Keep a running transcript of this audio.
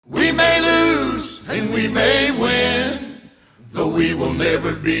and we may win, though we will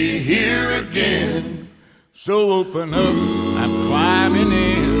never be here again. So open up, I'm climbing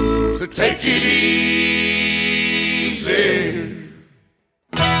in, so take it easy.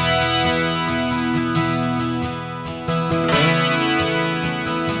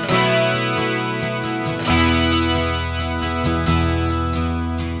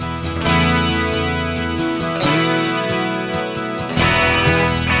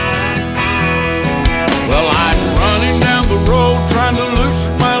 Trying to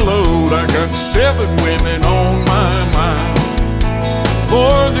loosen my load, I got 7 women on my mind.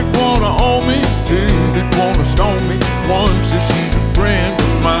 4 that wanna own me, 2 that wanna stone me, 1 says she's a friend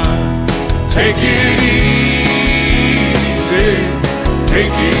of mine. Take it easy,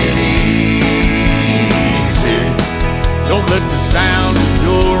 take it easy. Don't let the sound of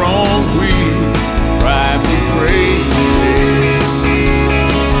your own wheel drive me crazy.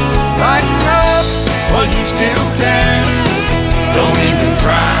 Lighten up while you still can. Don't even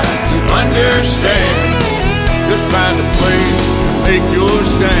try to understand. Just find a place to make your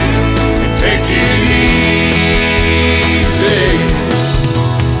stand and take it easy.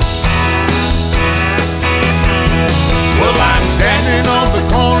 Well, I'm standing on the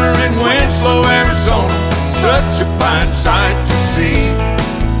corner in Winslow, Arizona. Such a fine sight to see.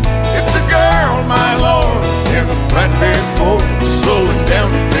 It's a girl, my lord, in a flatbed Ford, slowing down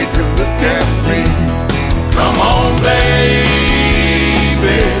to take a look at me. Come on, babe.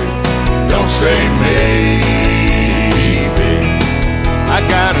 Don't say maybe. I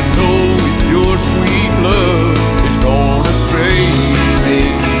gotta know if your sweet love is gonna save me.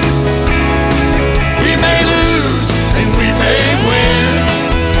 We may lose and we may win,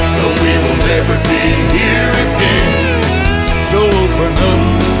 but we will never be here again. So open up,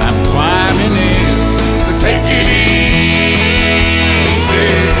 I'm climbing in, so take it easy.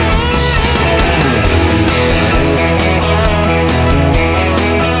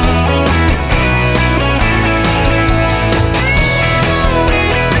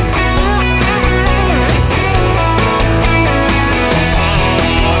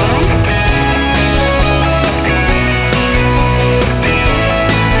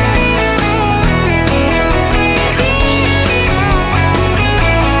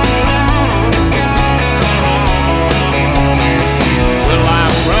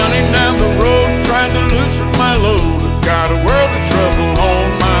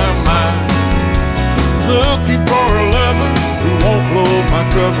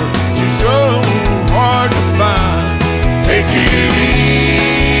 She's so hard to find. Take it easy,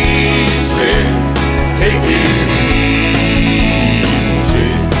 take it easy.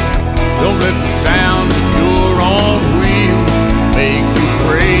 Don't let the sound of your own wheel make you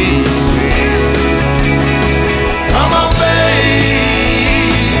crazy. Come on, baby,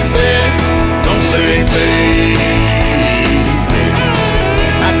 don't say baby.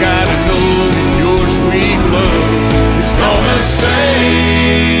 I gotta know your sweet love is gonna save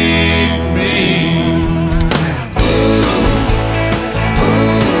me.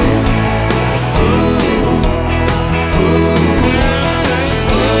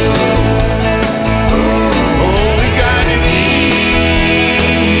 Oh, we got it easy.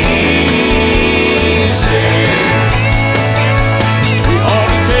 We ought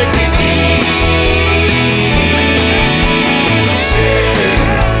to take it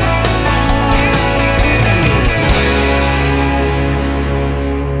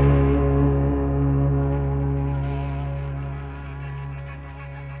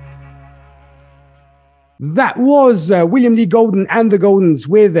That was William Lee Golden and the Goldens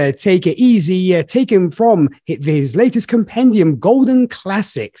with Take It Easy, taken from his latest compendium, Golden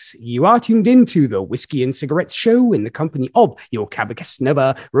Classics. You are tuned into the Whiskey and Cigarettes Show in the company of your Cab guest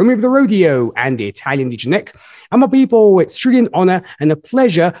never, Romeo of the Rodeo, and the Italian DJ Nick. And my people, it's truly an honor and a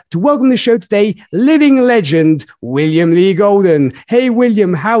pleasure to welcome the show today, living legend, William Lee Golden. Hey,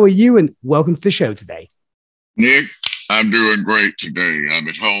 William, how are you? And welcome to the show today. Nick, I'm doing great today. I'm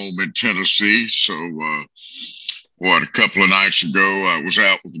at home in Tennessee. So, a couple of nights ago, I was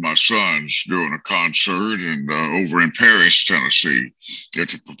out with my sons doing a concert and over in Paris, Tennessee, at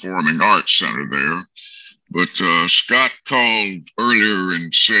the Performing Arts Center there. But Scott called earlier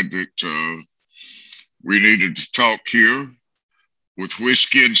and said that we needed to talk here with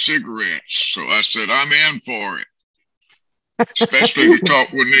Whiskey and Cigarettes. So I said, I'm in for it, especially to talk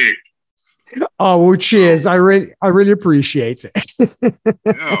with Nick. Oh, well, cheers. I really appreciate it.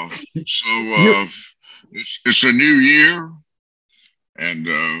 Yeah. So it's a new year and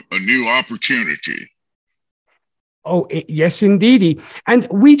a new opportunity. Oh, yes, indeedy. And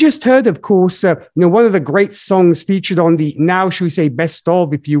we just heard, of course, one of the great songs featured on the now, should we say, best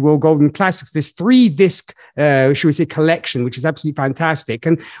of, if you will, Golden Classics, this 3-disc, should we say, collection, which is absolutely fantastic.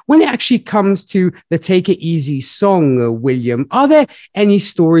 And when it actually comes to the Take It Easy song, William, are there any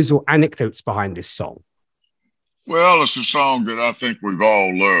stories or anecdotes behind this song? Well, it's a song that I think we've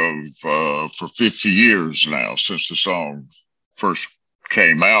all loved for 50 years now, since the song first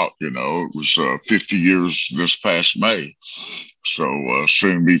came out. It was 50 years this past May, so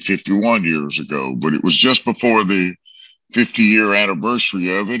soon be 51 years ago. But it was just before the 50-year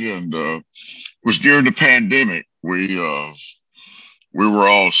anniversary of it, and it was during the pandemic. We were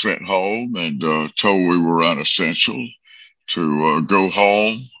all sent home and told we were unessential, to go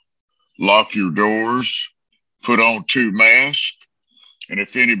home, lock your doors, put on 2 masks, and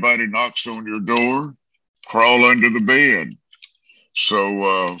if anybody knocks on your door, crawl under the bed.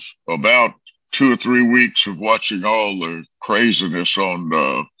 So about 2 or 3 weeks of watching all the craziness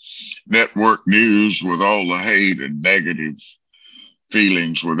on network news, with all the hate and negative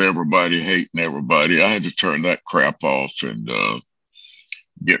feelings, with everybody hating everybody, I had to turn that crap off and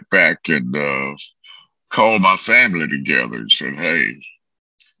get back and call my family together and said, hey,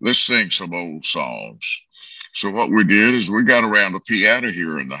 let's sing some old songs. So what we did is we got around the piano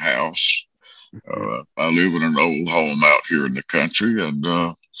here in the house. I live in an old home out here in the country, and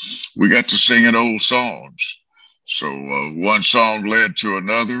we got to singing old songs. So one song led to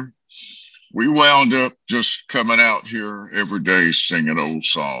another. We wound up just coming out here every day singing old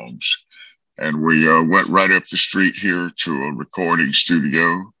songs. And we went right up the street here to a recording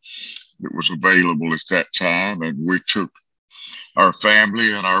studio that was available at that time. And we took our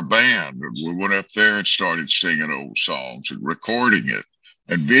family and our band, and we went up there and started singing old songs and recording it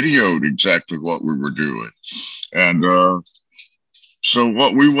and videoed exactly what we were doing. And so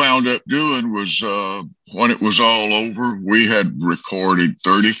what we wound up doing was, when it was all over, we had recorded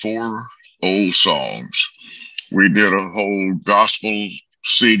 34 old songs. We did a whole gospel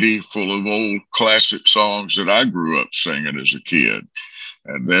CD full of old classic songs that I grew up singing as a kid.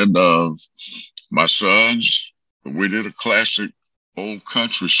 And then my sons, we did a classic old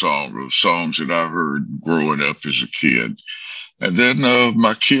country song of songs that I heard growing up as a kid. And then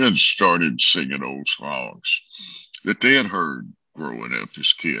my kids started singing old songs that they had heard growing up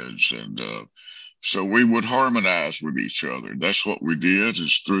as kids. And so we would harmonize with each other. That's what we did,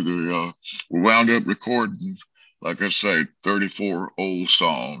 is through the, we wound up recording, like I say, 34 old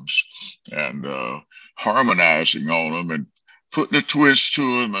songs, and harmonizing on them and putting a twist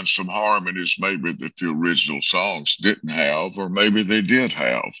to them and some harmonies maybe that the original songs didn't have, or maybe they did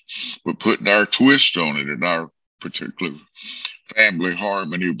have, but putting our twist on it in our particular family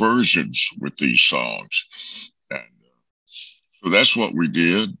harmony versions with these songs. And so that's what we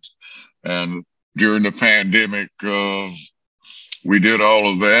did. And during the pandemic, we did all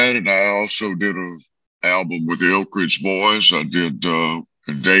of that. And I also did an album with the Oak Ridge Boys. I did,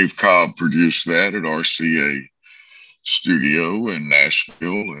 Dave Cobb produced that at RCA Studio in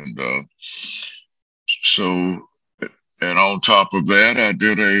Nashville. And and on top of that, I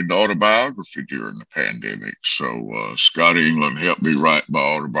did an autobiography during the pandemic. So Scott England helped me write my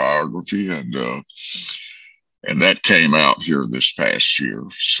autobiography, and that came out here this past year.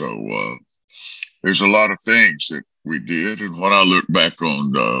 So there's a lot of things that we did. And when I look back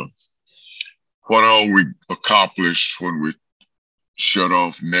on what all we accomplished when we shut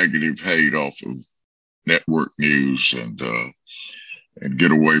off negative hate off of network news, and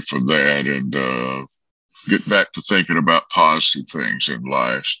get away from that, and get back to thinking about positive things in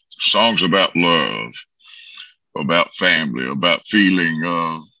life. Songs about love, about family, about feeling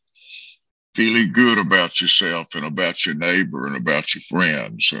good about yourself and about your neighbor and about your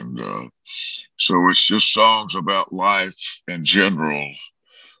friends. And so it's just songs about life in general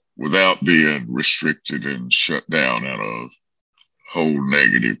without being restricted and shut down in a whole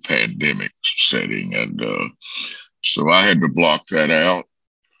negative pandemic setting. And so I had to block that out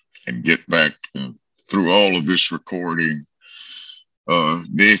and get back through all of this recording.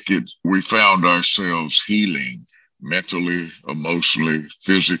 Nick, we found ourselves healing mentally, emotionally,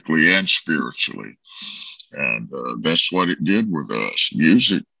 physically, and spiritually. And that's what it did with us.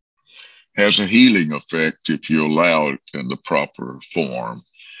 Music has a healing effect if you allow it in the proper form.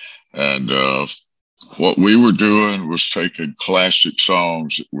 And what we were doing was taking classic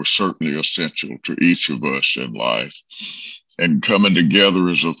songs that were certainly essential to each of us in life, and coming together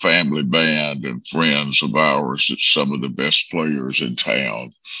as a family band and friends of ours that's some of the best players in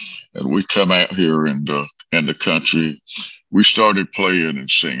town. And we come out here in the country, we started playing and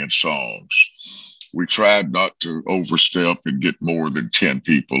singing songs. We tried not to overstep and get more than 10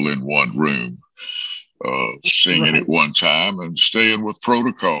 people in one room. singing Right. at one time and staying with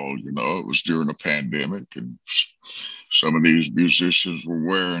protocol. You know, it was during a pandemic, and some of these musicians were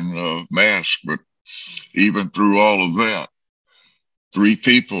wearing masks. But even through all of that, 3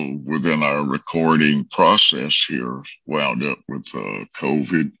 people within our recording process here wound up with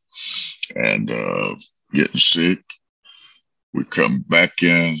COVID and getting sick. We come back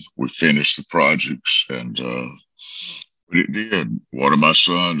in, we finish the projects, and but it did. One of my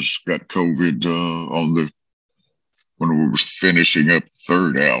sons got COVID when we were finishing up the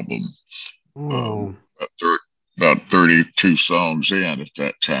third album. Oh. About 32 songs in at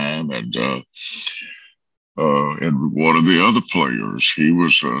that time, and one of the other players, he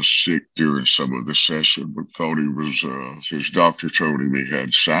was sick during some of the session, but thought he was. His doctor told him he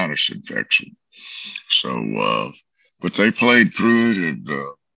had sinus infection. So, but they played through it, and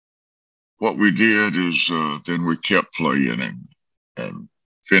what we did is then we kept playing and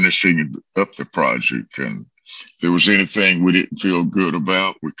finishing up the project. And if there was anything we didn't feel good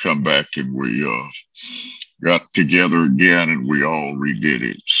about, we come back and we got together again, and we all redid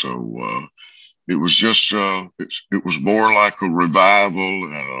it. So it was just it was more like a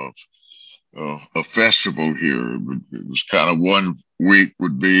revival and a festival here. It was kind of 1 week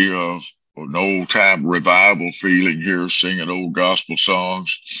would be an old time revival feeling here, singing old gospel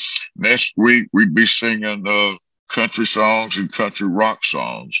songs. Next week we'd be singing country songs and country rock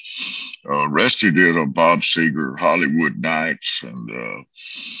songs. Rusty did a Bob Seger Hollywood Nights, and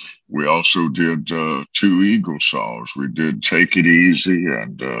we also did 2 Eagle songs. We did Take It Easy,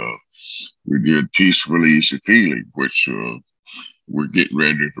 and we did Peaceful Easy Feeling, which we're getting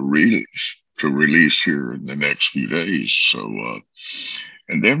ready to release here in the next few days. So,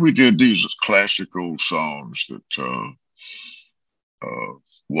 and then we did these classic old songs that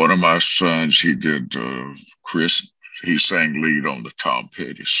one of my sons, he did Chris, he sang lead on the Tom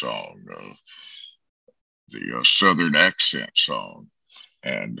Petty song, the Southern Accent song.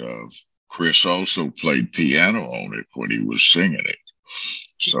 And Chris also played piano on it when he was singing it.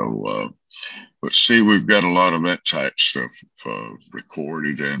 So, but see, we've got a lot of that type stuff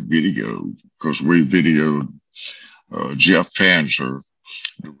recorded and video, because we videoed Jeff Panzer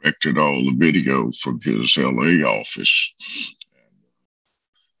directed all the video from his LA office.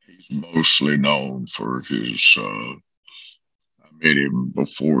 He's mostly known for his, I met him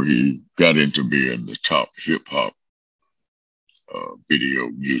before he got into being the top hip hop video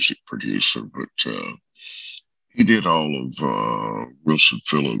music producer, but he did all of Wilson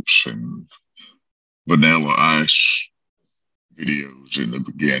Phillips and Vanilla Ice videos in the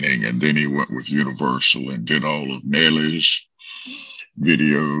beginning, and then he went with Universal and did all of Nelly's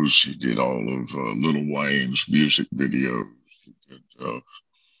videos. He did all of Lil Wayne's music videos. He did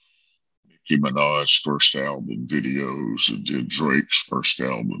Nicki Minaj's first album videos and did Drake's first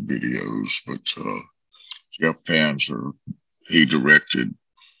album videos. But Jeff Panzer, he directed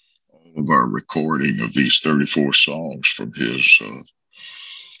all of our recording of these 34 songs from his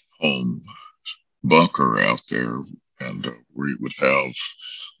home bunker out there. And we would have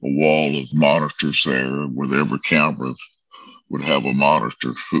a wall of monitors there with every camera would have a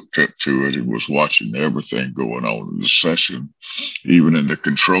monitor hooked up to it and was watching everything going on in the session, even in the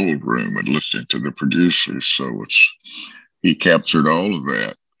control room, and listening to the producers. So he captured all of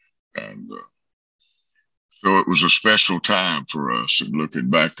that. And so it was a special time for us, and looking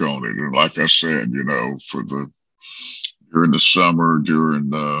back on it. And like I said, you know, during the summer, during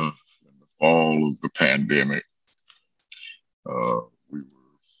the fall of the pandemic, we were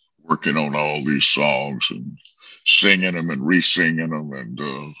working on all these songs and singing them and re-singing them,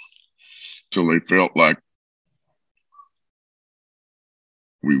 and till they felt like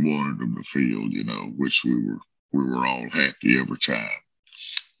we wanted them to feel, you know, which we were all happy every time.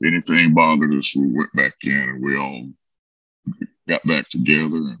 Anything bothered us, we went back in and we all got back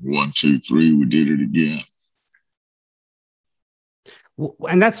together, and 1, 2, 3, we did it again.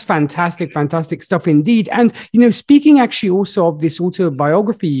 And that's fantastic, fantastic stuff indeed. And, you know, speaking actually also of this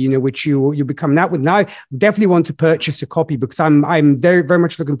autobiography, you know, which you'll be coming out with now, I definitely want to purchase a copy, because I'm very, very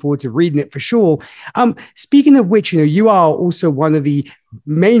much looking forward to reading it for sure. Speaking of which, you know, you are also one of the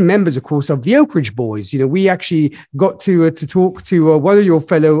main members, of course, of the Oak Ridge Boys. You know, we actually got to talk to one of your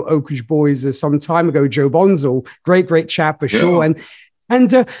fellow Oak Ridge Boys some time ago, Joe Bonzel, great chap for sure. And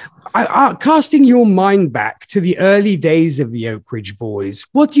casting your mind back to the early days of the Oak Ridge Boys,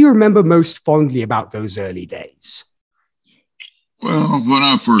 what do you remember most fondly about those early days? Well, when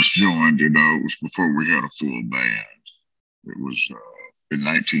I first joined, you know, it was before we had a full band. It was in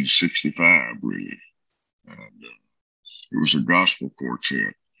 1965, really. And it was a gospel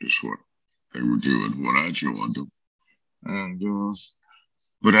quartet is what they were doing when I joined them. And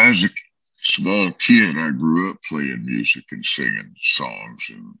but as small kid, I grew up playing music and singing songs.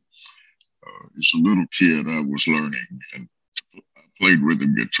 And as a little kid, I was learning and I played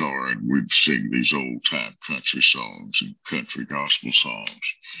rhythm guitar, and we'd sing these old time country songs and country gospel songs.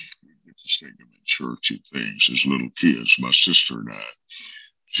 We'd get to sing them in church and things as little kids. My sister and I,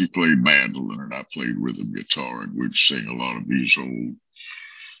 she played mandolin and I played rhythm guitar, and we'd sing a lot of these old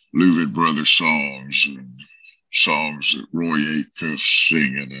Louvin Brothers songs and songs that Roy Acuff's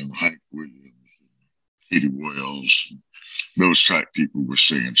singing and Hank Williams and Kitty Wells. Those type people were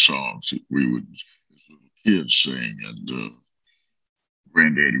singing songs that we would, as little kids, sing, and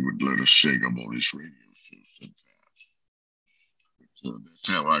Granddaddy would let us sing them on his radio show sometimes. But, that's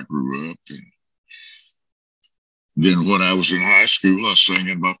how I grew up. And then when I was in high school, I sang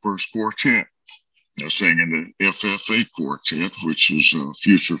in my first quartet. I sang in the FFA quartet, which is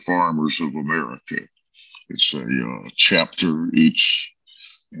Future Farmers of America. It's a chapter each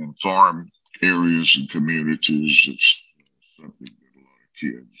in farm areas and communities. It's something that a lot of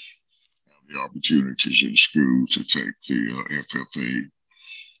kids have the opportunities in school to take the FFA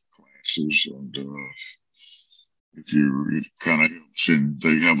classes. And it kind of helps, and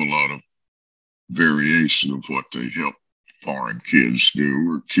they have a lot of variation of what they help foreign kids do,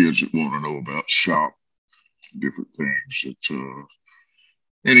 or kids that want to know about shop, different things. That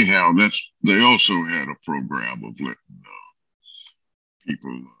anyhow, they also had a program of letting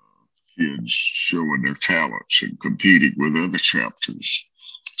people, kids showing their talents and competing with other chapters.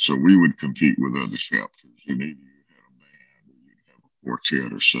 So we would compete with other chapters, and either you had a band or you'd have a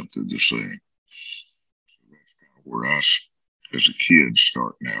quartet or something to sing. So that's kind of where I, as a kid,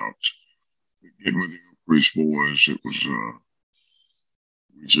 starting out. Again, with the Oak Ridge Boys, it was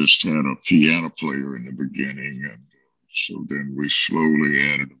we just had a piano player in the beginning, and so then we slowly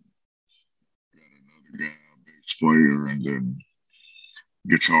got another guy, a bass player, and then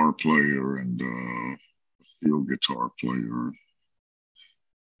guitar player, and a steel guitar player,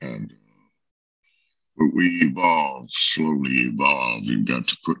 and but we slowly evolved, and got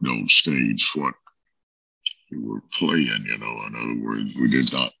to putting on stage what we were playing. In other words,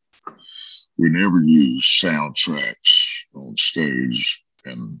 we never used soundtracks on stage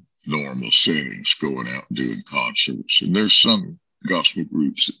in normal settings, going out and doing concerts. And there's some gospel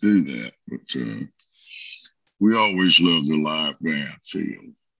groups that do that, but we always love the live band feel.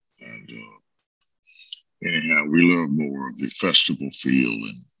 And anyhow, we love more of the festival feel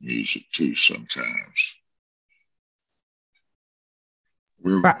in music too sometimes.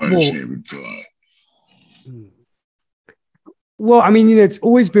 Everybody's having fun. Well, I mean, it's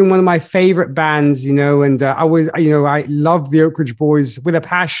always been one of my favorite bands, and I love the Oak Ridge Boys with a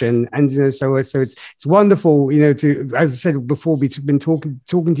passion, and so it's wonderful, to, as I said before, we've been talking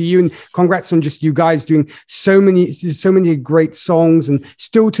to you, and congrats on just you guys doing so many great songs, and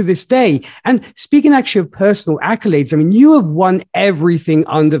still to this day. And speaking actually of personal accolades, I mean, you have won everything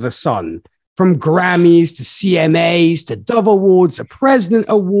under the sun, from Grammys to CMAs to Dove Awards, to President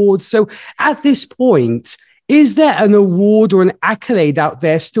Awards. So at this point, is there an award or an accolade out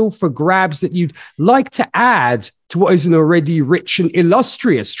there still for grabs that you'd like to add to what is an already rich and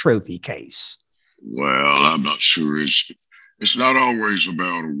illustrious trophy case? Well, I'm not sure. It's not always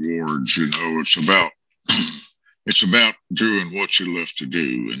about awards, it's about doing what you love to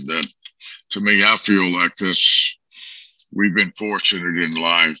do. And that, to me, I feel like we've been fortunate in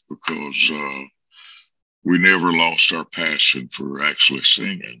life because we never lost our passion for actually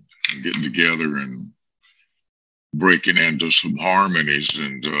singing and getting together and breaking into some harmonies.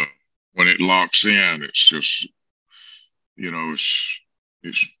 And when it locks in, it's just,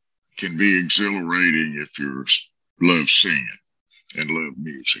 it can be exhilarating if you love singing and love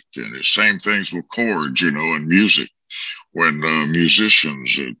music. And the same things with chords, and music, when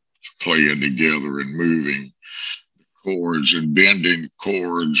musicians are playing together and moving chords and bending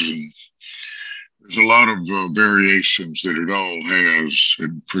chords, and there's a lot of variations that it all has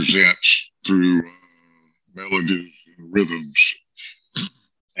and presents through melodies and rhythms,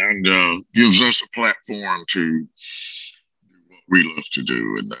 and gives us a platform to do what we love to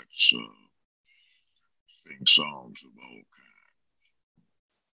do, and that's sing songs of all kinds.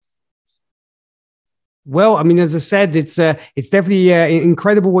 Well, I mean, as I said, it's definitely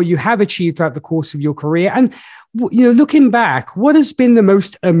incredible what you have achieved throughout the course of your career. And looking back, what has been the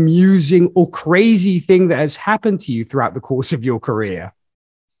most amusing or crazy thing that has happened to you throughout the course of your career?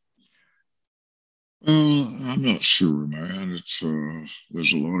 I'm not sure, man. It's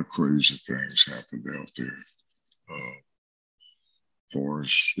there's a lot of crazy things happened out there. As far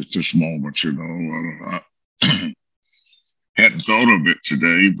as at this moment, I hadn't thought of it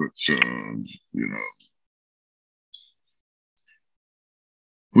today, but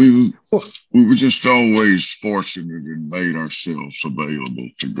we we were just always fortunate and made ourselves available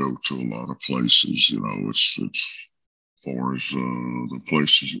to go to a lot of places. You know, it's far as the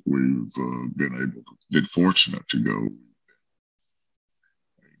places that we've been fortunate to go,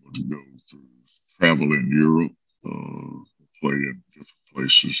 able to go through travel in Europe, play in different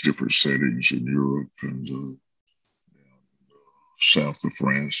places, different settings in Europe, and down south of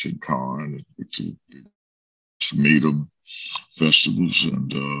France in Cannes, to meet them festivals,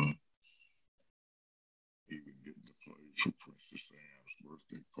 and even getting to play for Princess Anne's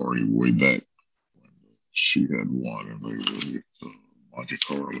birthday party way back when she had won, and they were at Monte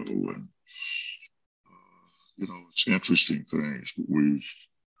Carlo. And you know, it's interesting things, but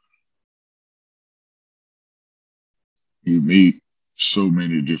you meet so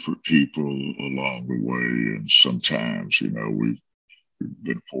many different people along the way, and sometimes, you know, we've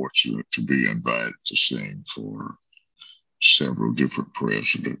been fortunate to be invited to sing for several different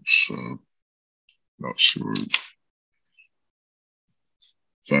presidents. Not sure if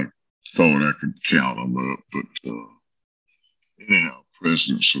I thought I could count them up, but anyhow,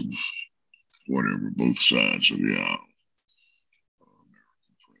 presidents of whatever, both sides of the aisle,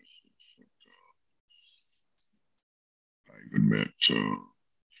 American presidents. I even met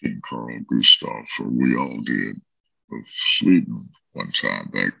King Carl Gustaf, or we all did, of Sweden one time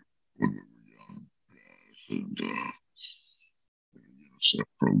back when we were young guys, and UNICEF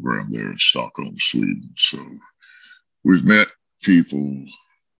program there in Stockholm, Sweden. So we've met people.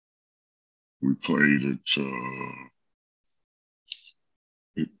 We played at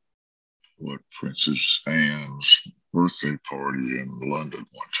Princess Anne's birthday party in London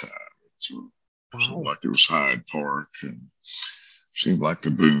one time. It seemed like it was Hyde Park, and seemed like the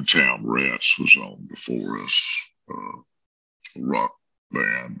Boomtown Rats was on before us. A rock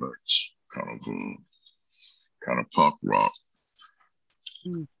band that's kind of punk rock.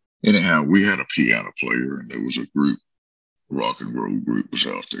 Anyhow, we had a piano player, and there was a group, rock and roll group was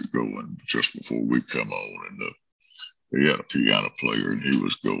out there going just before we come on, and they had a piano player, and he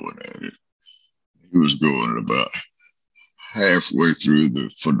was going at it. He was going about halfway through the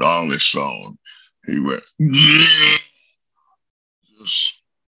finale song. He went, just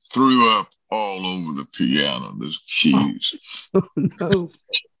threw up all over the piano, the keys. Oh, no.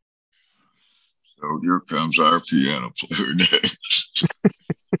 So here comes our piano player next.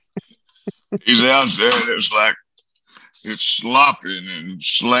 He's out there, and it's like, it's slopping and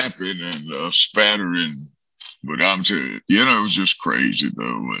slapping and spattering. But I'm telling you, it was just crazy, though.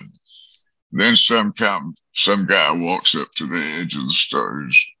 And then some guy walks up to the edge of the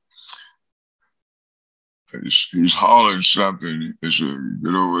stage. He's hollering something. He said,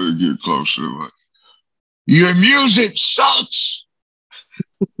 "Get over there, get closer." Like, "Your music sucks."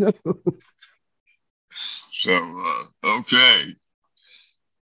 No. So, okay.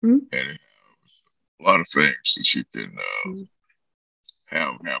 Anyhow, a lot of things that you can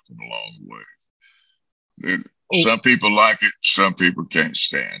have happen along the way. Some people like it, some people can't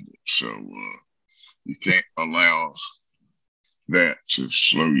stand it. So you can't allow that to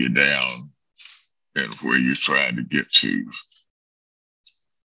slow you down and where you're trying to get to.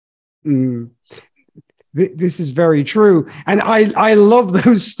 This is very true. And I love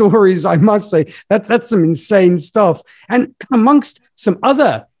those stories, I must say. That's some insane stuff. And amongst some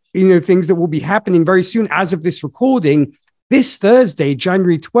other things that will be happening very soon as of this recording, this Thursday,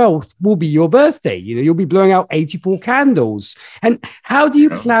 January 12th, will be your birthday. You'll be blowing out 84 candles. And how do you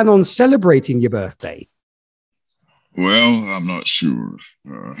plan on celebrating your birthday? Well, I'm not sure.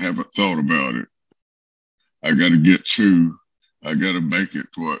 I haven't thought about it. I got to get I got to make it,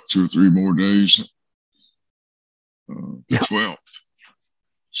 2 or 3 more days? The 12th.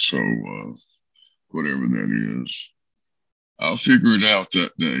 So, whatever that is, I'll figure it out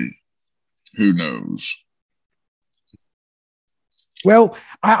that day. Who knows? Well,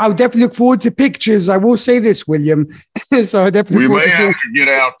 I'll definitely look forward to pictures. I will say this, William. So I definitely we may have to get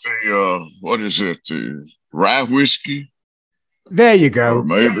out the what is it? The rye whiskey. There you go. Or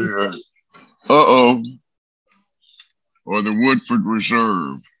maybe or the Woodford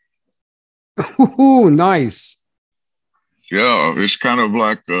Reserve. Oh, nice. Yeah, it's kind of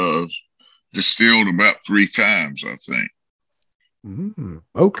like distilled about 3 times, I think.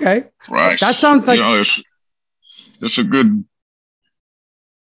 Okay. Right. That sounds like it's a good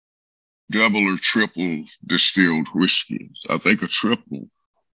double or triple distilled whiskey. I think a triple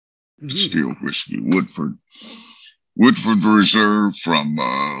distilled whiskey. Woodford Reserve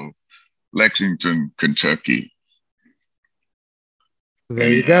from Lexington, Kentucky. There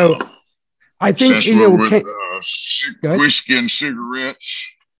you go. I think since we're with whiskey and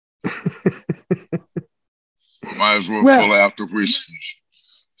cigarettes, might as well pull out the whiskey.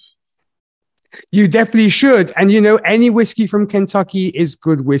 You definitely should. And, any whiskey from Kentucky is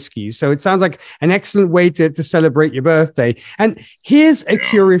good whiskey. So it sounds like an excellent way to celebrate your birthday. And here's a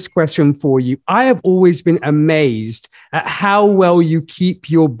curious question for you. I have always been amazed at how well you keep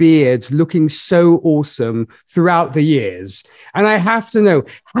your beard looking so awesome throughout the years. And I have to know,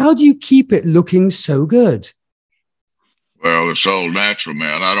 how do you keep it looking so good? Well, it's all natural,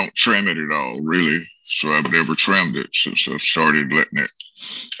 man. I don't trim it at all, really. So I've never trimmed it since I've started letting it.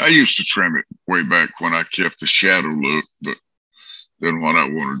 I used to trim it way back when I kept the shadow look, but then when I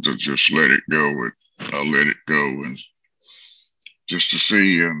wanted to just let it go, I let it go and just to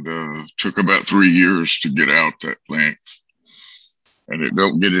see. And took about 3 years to get out that length. And it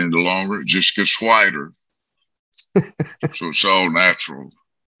don't get any longer; it just gets whiter. So it's all natural.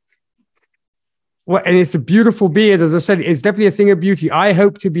 Well, and it's a beautiful beard. As I said, it's definitely a thing of beauty. I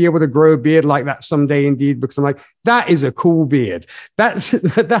hope to be able to grow a beard like that someday, indeed, because I'm like, that is a cool beard. That's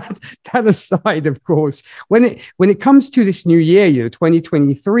that aside, of course. When it comes to this new year,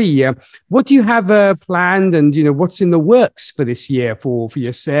 2023, what do you have planned, and what's in the works for this year for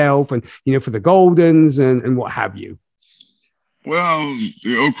yourself and for the Goldens and what have you? Well,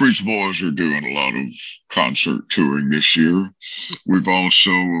 the Oak Ridge Boys are doing a lot of concert touring this year. We've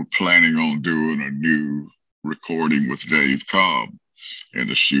also planning on doing a new recording with Dave Cobb in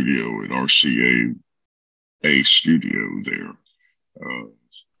the studio at RCA studio there.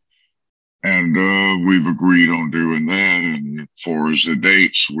 And we've agreed on doing that. And as far as the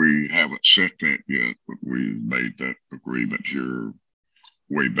dates, we haven't set that yet, but we've made that agreement here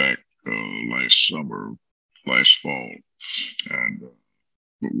way back last fall. And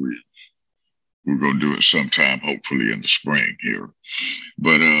but we're going to do it sometime, hopefully in the spring here.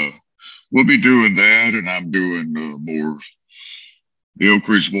 But we'll be doing that, and I'm doing more. The Oak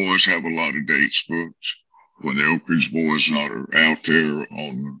Ridge Boys have a lot of dates booked. When the Oak Ridge Boys not out there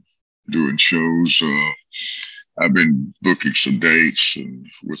on doing shows, I've been booking some dates and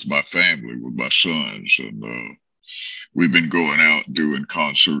with my family, with my sons, and we've been going out and doing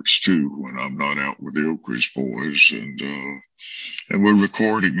concerts too when I'm not out with the Oak Ridge Boys, and we're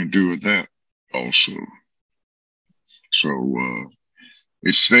recording and doing that also. So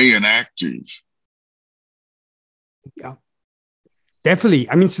it's staying active. Yeah. Definitely.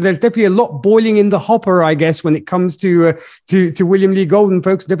 I mean, so there's definitely a lot boiling in the hopper, I guess, when it comes to William Lee Golden,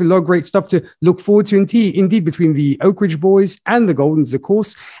 folks. Definitely a lot of great stuff to look forward to, indeed, between the Oak Ridge Boys and the Goldens, of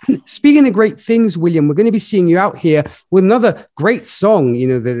course. And speaking of great things, William, we're going to be seeing you out here with another great song,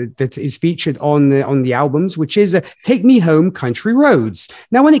 that is featured on the albums, which is "Take Me Home, Country Roads."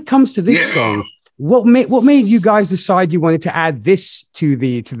 Now, when it comes to this song, what made you guys decide you wanted to add this to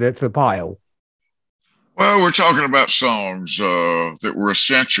the pile? Well, we're talking about songs that were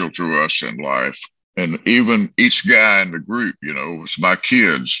essential to us in life. And even each guy in the group, it's my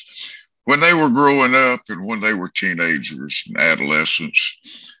kids. When they were growing up and when they were teenagers and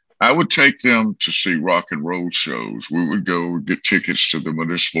adolescents, I would take them to see rock and roll shows. We would go get tickets to the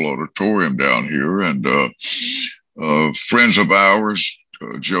Municipal Auditorium down here. And friends of ours,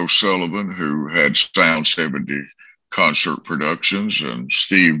 Joe Sullivan, who had Sound 70 concert productions, and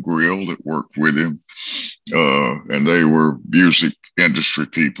Steve Grill that worked with him. And they were music industry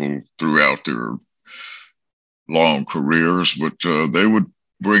people throughout their long careers, but they would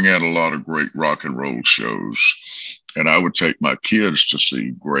bring in a lot of great rock and roll shows. And I would take my kids to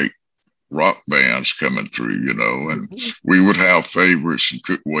see great rock bands coming through, and we would have favorites and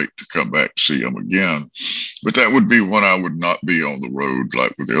couldn't wait to come back to see them again. But that would be when I would not be on the road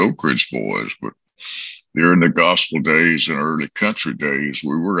like with the Oak Ridge Boys, but during the gospel days and early country days,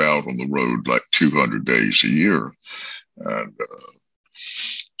 we were out on the road like 200 days a year. And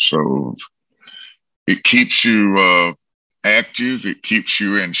so it keeps you active. It keeps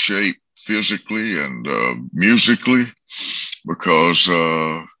you in shape physically and musically, because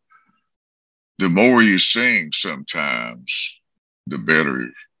the more you sing sometimes, the better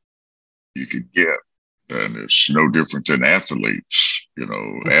you could get. And it's no different than athletes,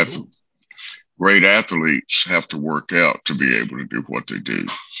 Great athletes have to work out to be able to do what they do.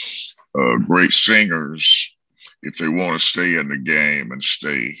 Great singers, if they want to stay in the game and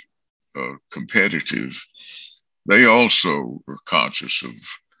stay competitive, they also are conscious of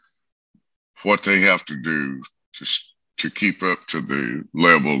what they have to do to keep up to the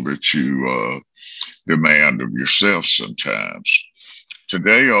level that you demand of yourself sometimes.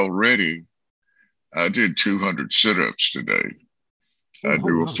 Today already, I did 200 sit-ups today. I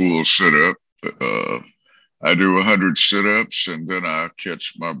do a full sit-up. I do 100 sit-ups and then I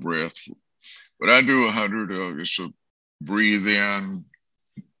catch my breath. But I do 100. It's a breathe in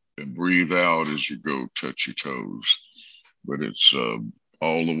and breathe out as you go touch your toes. But it's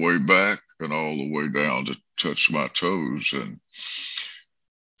all the way back and all the way down to touch my toes. And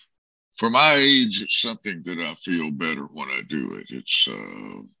for my age, it's something that I feel better when I do it. It's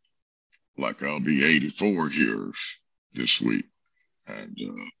like I'll be 84 here this week. And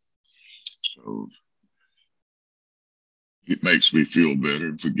so it makes me feel better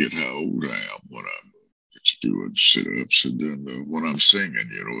and forget how old I am when I'm doing sit-ups. And then when I'm singing,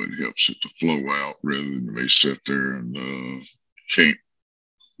 you know, it helps it to flow out rather than me sit there and can't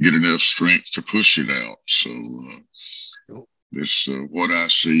get enough strength to push it out. So this what I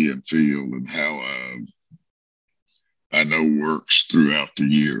see and feel and how I know works throughout the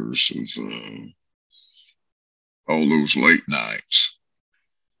years of all those late nights.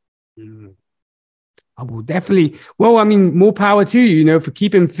 I will definitely. Well, I mean, more power to you, you know, for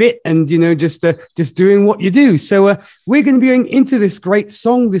keeping fit and, you know, just doing what you do. So we're going to be going into this great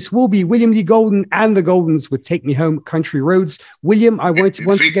song. This will be William Lee Golden and the Goldens with Take Me Home, Country Roads. William, I want to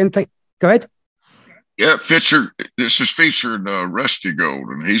once again thank. Go ahead. Yeah, this is featured Rusty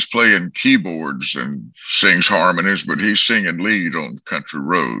Golden. He's playing keyboards and sings harmonies, but he's singing lead on Country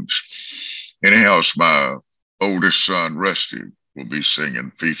Roads. Anyhow, it's my oldest son, Rusty, will be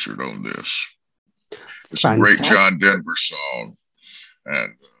singing featured on this. It's Fantastic. A great John Denver song,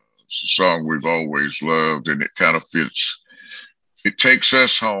 and it's a song we've always loved, and it kind of fits. It takes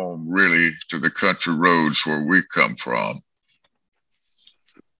us home, really, to the country roads where we come from.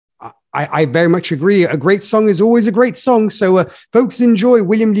 I very much agree. A great song is always a great song. So folks, enjoy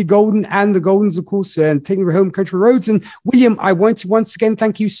William Lee Golden and the Goldens, of course, and Taking Me Home, Country Roads. And William, I want to once again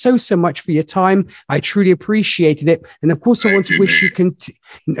thank you so much for your time. I truly appreciated it. And of course, I want to wish you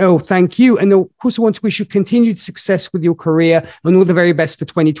thank you. And of course, I want to wish you continued success with your career and all the very best for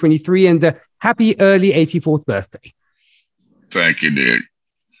 2023. And happy early 84th birthday. Thank you, Dick.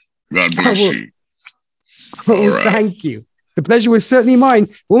 God bless you. Right. Thank you. The pleasure was certainly mine.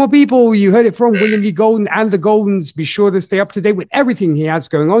 Well, my people, you heard it from William Lee Golden and the Goldens. Be sure to stay up to date with everything he has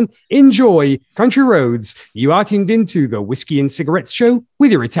going on. Enjoy Country Roads. You are tuned into the Whiskey and Cigarettes Show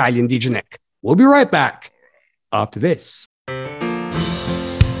with your Italian DJ Nick. We'll be right back after this.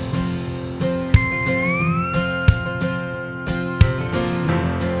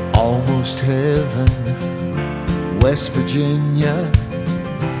 Almost heaven, West Virginia,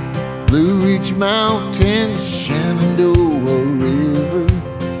 Blue Ridge Mountains, Shenandoah River.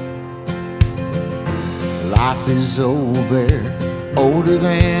 Life is old there, older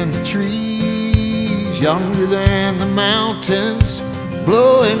than the trees, younger than the mountains,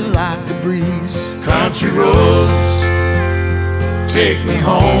 blowing like a breeze. Country roads, take me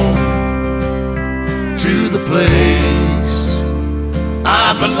home to the place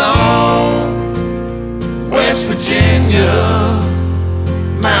I belong. West Virginia,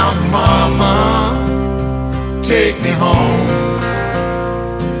 Mountain Mama, take me home,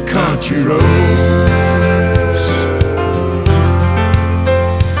 country roads.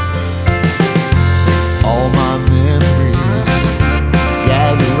 All my memories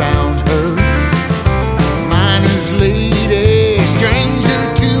gather round her, miner's lady,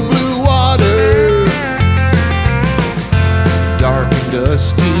 stranger to blue water, dark and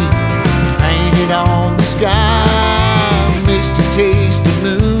dusty, painted on the sky, misty taste of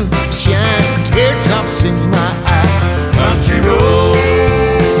moonshine, teardrops in my eye. Country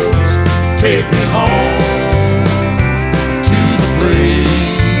roads, take me home to the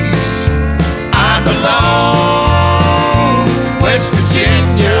place I belong. West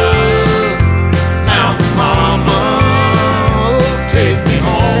Virginia, Mountain Mama, oh, take me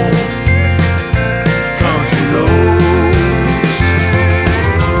home, country roads.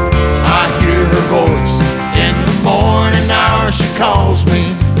 I hear her voice in the morning hour, she calls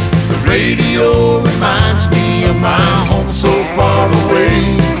me. The radio reminds me of my home so far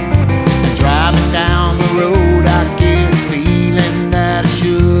away.